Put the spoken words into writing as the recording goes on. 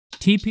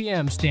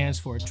TPM stands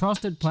for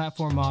Trusted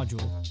Platform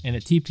Module, and a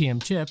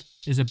TPM chip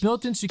is a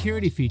built-in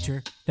security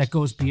feature that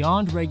goes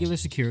beyond regular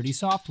security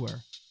software.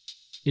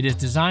 It is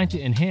designed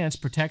to enhance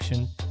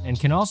protection and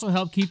can also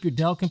help keep your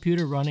Dell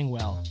computer running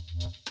well.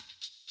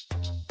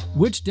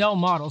 Which Dell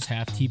models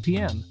have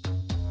TPM?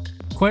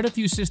 Quite a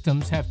few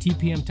systems have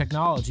TPM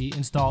technology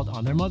installed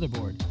on their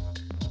motherboard.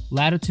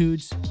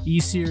 Latitudes,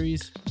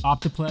 E-Series,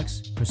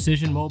 Optiplex,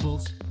 Precision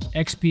Mobiles,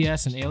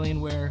 XPS and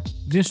Alienware,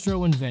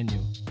 Vistro and Venue.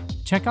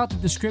 Check out the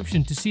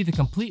description to see the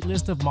complete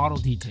list of model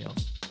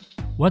details.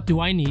 What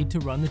do I need to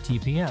run the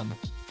TPM?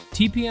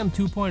 TPM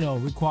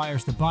 2.0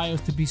 requires the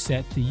BIOS to be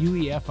set to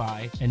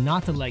UEFI and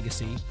not to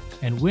legacy,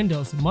 and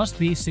Windows must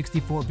be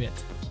 64-bit.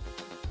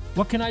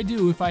 What can I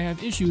do if I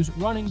have issues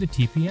running the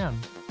TPM?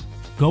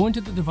 Go into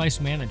the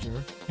Device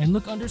Manager and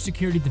look under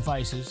Security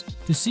Devices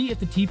to see if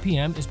the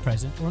TPM is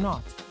present or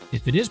not.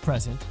 If it is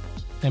present,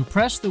 then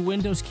press the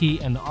Windows key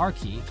and the R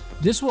key.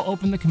 This will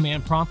open the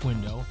command prompt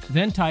window,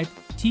 then type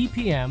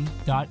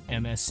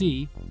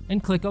tpm.msc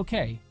and click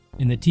OK.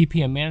 In the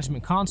TPM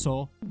Management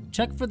Console,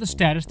 check for the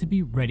status to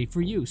be ready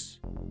for use.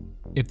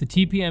 If the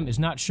TPM is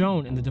not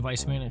shown in the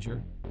Device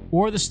Manager,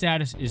 or the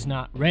status is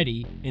not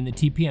ready in the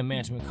TPM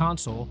Management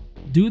Console,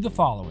 do the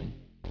following.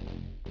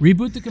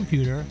 Reboot the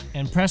computer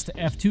and press the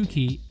F2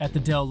 key at the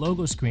Dell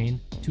logo screen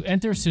to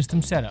enter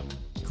System Setup.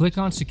 Click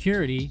on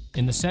Security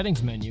in the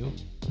Settings menu,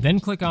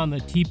 then click on the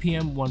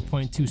TPM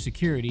 1.2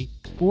 Security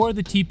or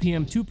the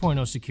TPM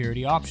 2.0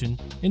 Security option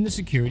in the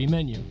Security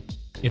menu.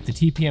 If the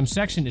TPM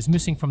section is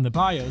missing from the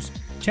BIOS,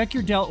 check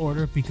your Dell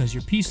order because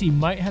your PC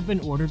might have been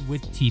ordered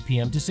with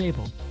TPM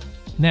disabled.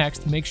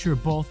 Next, make sure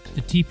both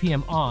the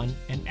TPM On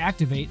and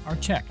Activate are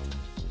checked.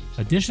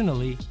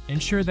 Additionally,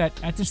 ensure that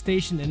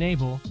Attestation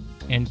Enable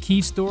and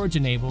Key Storage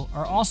Enable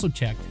are also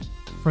checked,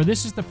 for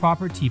this is the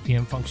proper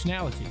TPM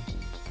functionality.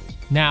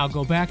 Now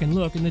go back and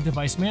look in the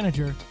Device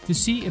Manager to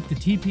see if the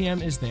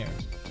TPM is there.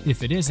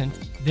 If it isn't,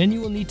 then you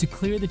will need to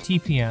clear the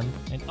TPM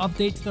and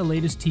update to the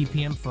latest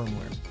TPM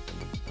firmware.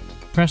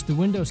 Press the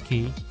Windows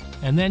key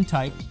and then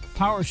type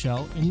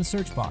PowerShell in the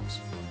search box.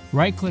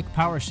 Right-click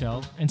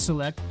PowerShell and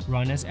select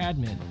Run as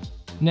Admin.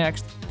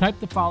 Next, type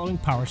the following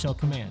PowerShell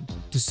command: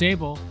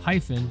 disable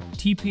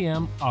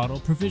 -TPM auto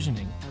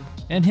provisioning,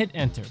 and hit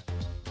Enter.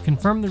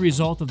 Confirm the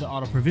result of the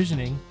auto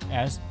provisioning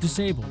as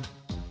disabled.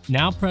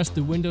 Now press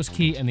the Windows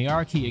key and the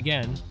R key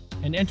again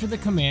and enter the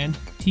command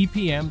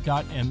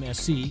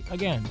tpm.msc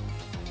again.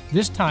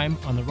 This time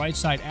on the right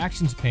side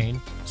Actions pane,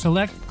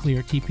 select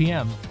Clear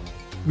TPM.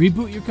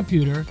 Reboot your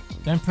computer,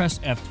 then press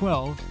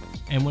F12,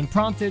 and when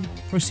prompted,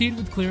 proceed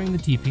with clearing the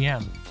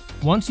TPM.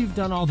 Once you've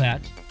done all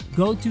that,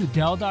 go to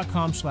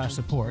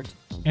dell.com/support,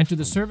 enter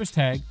the service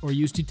tag or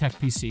use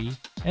DetectPC,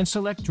 and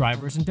select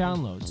Drivers and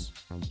Downloads.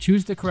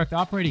 Choose the correct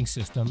operating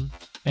system,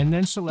 and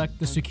then select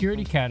the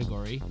security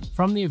category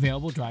from the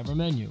available driver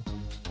menu.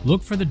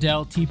 Look for the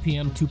Dell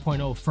TPM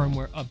 2.0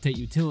 firmware update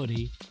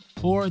utility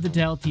or the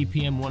Dell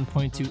TPM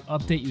 1.2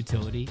 update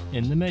utility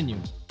in the menu.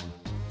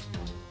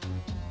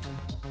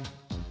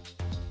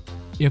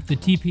 If the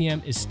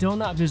TPM is still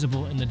not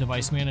visible in the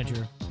Device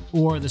Manager,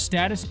 or the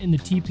status in the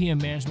TPM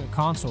Management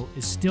Console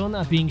is still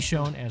not being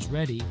shown as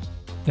ready,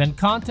 then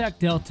contact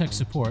Dell Tech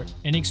Support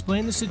and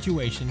explain the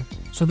situation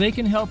so they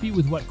can help you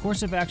with what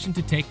course of action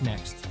to take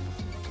next.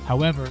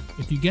 However,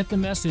 if you get the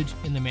message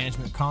in the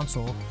Management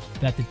Console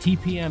that the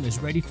TPM is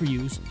ready for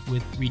use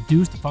with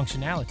reduced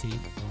functionality,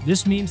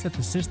 this means that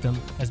the system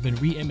has been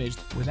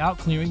re-imaged without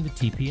clearing the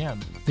TPM.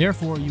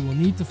 Therefore, you will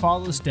need to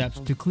follow the steps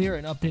to clear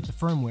and update the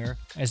firmware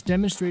as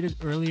demonstrated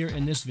earlier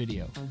in this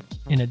video.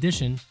 In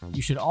addition,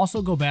 you should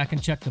also go back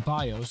and check the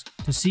BIOS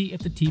to see if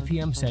the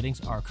TPM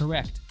settings are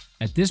correct.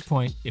 At this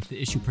point, if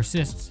the issue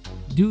persists,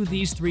 do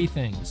these three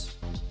things.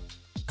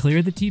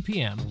 Clear the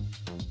TPM,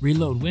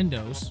 reload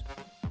Windows,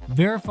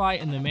 verify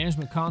in the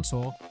Management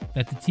Console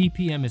that the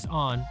TPM is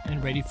on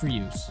and ready for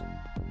use.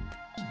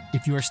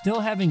 If you are still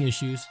having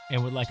issues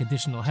and would like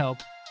additional help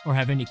or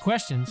have any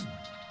questions,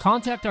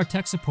 contact our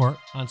tech support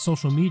on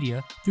social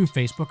media through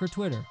Facebook or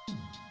Twitter.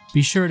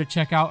 Be sure to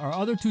check out our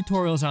other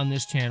tutorials on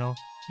this channel,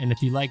 and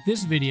if you like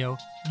this video,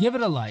 give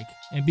it a like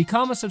and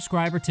become a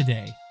subscriber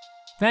today.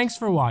 Thanks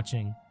for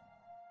watching.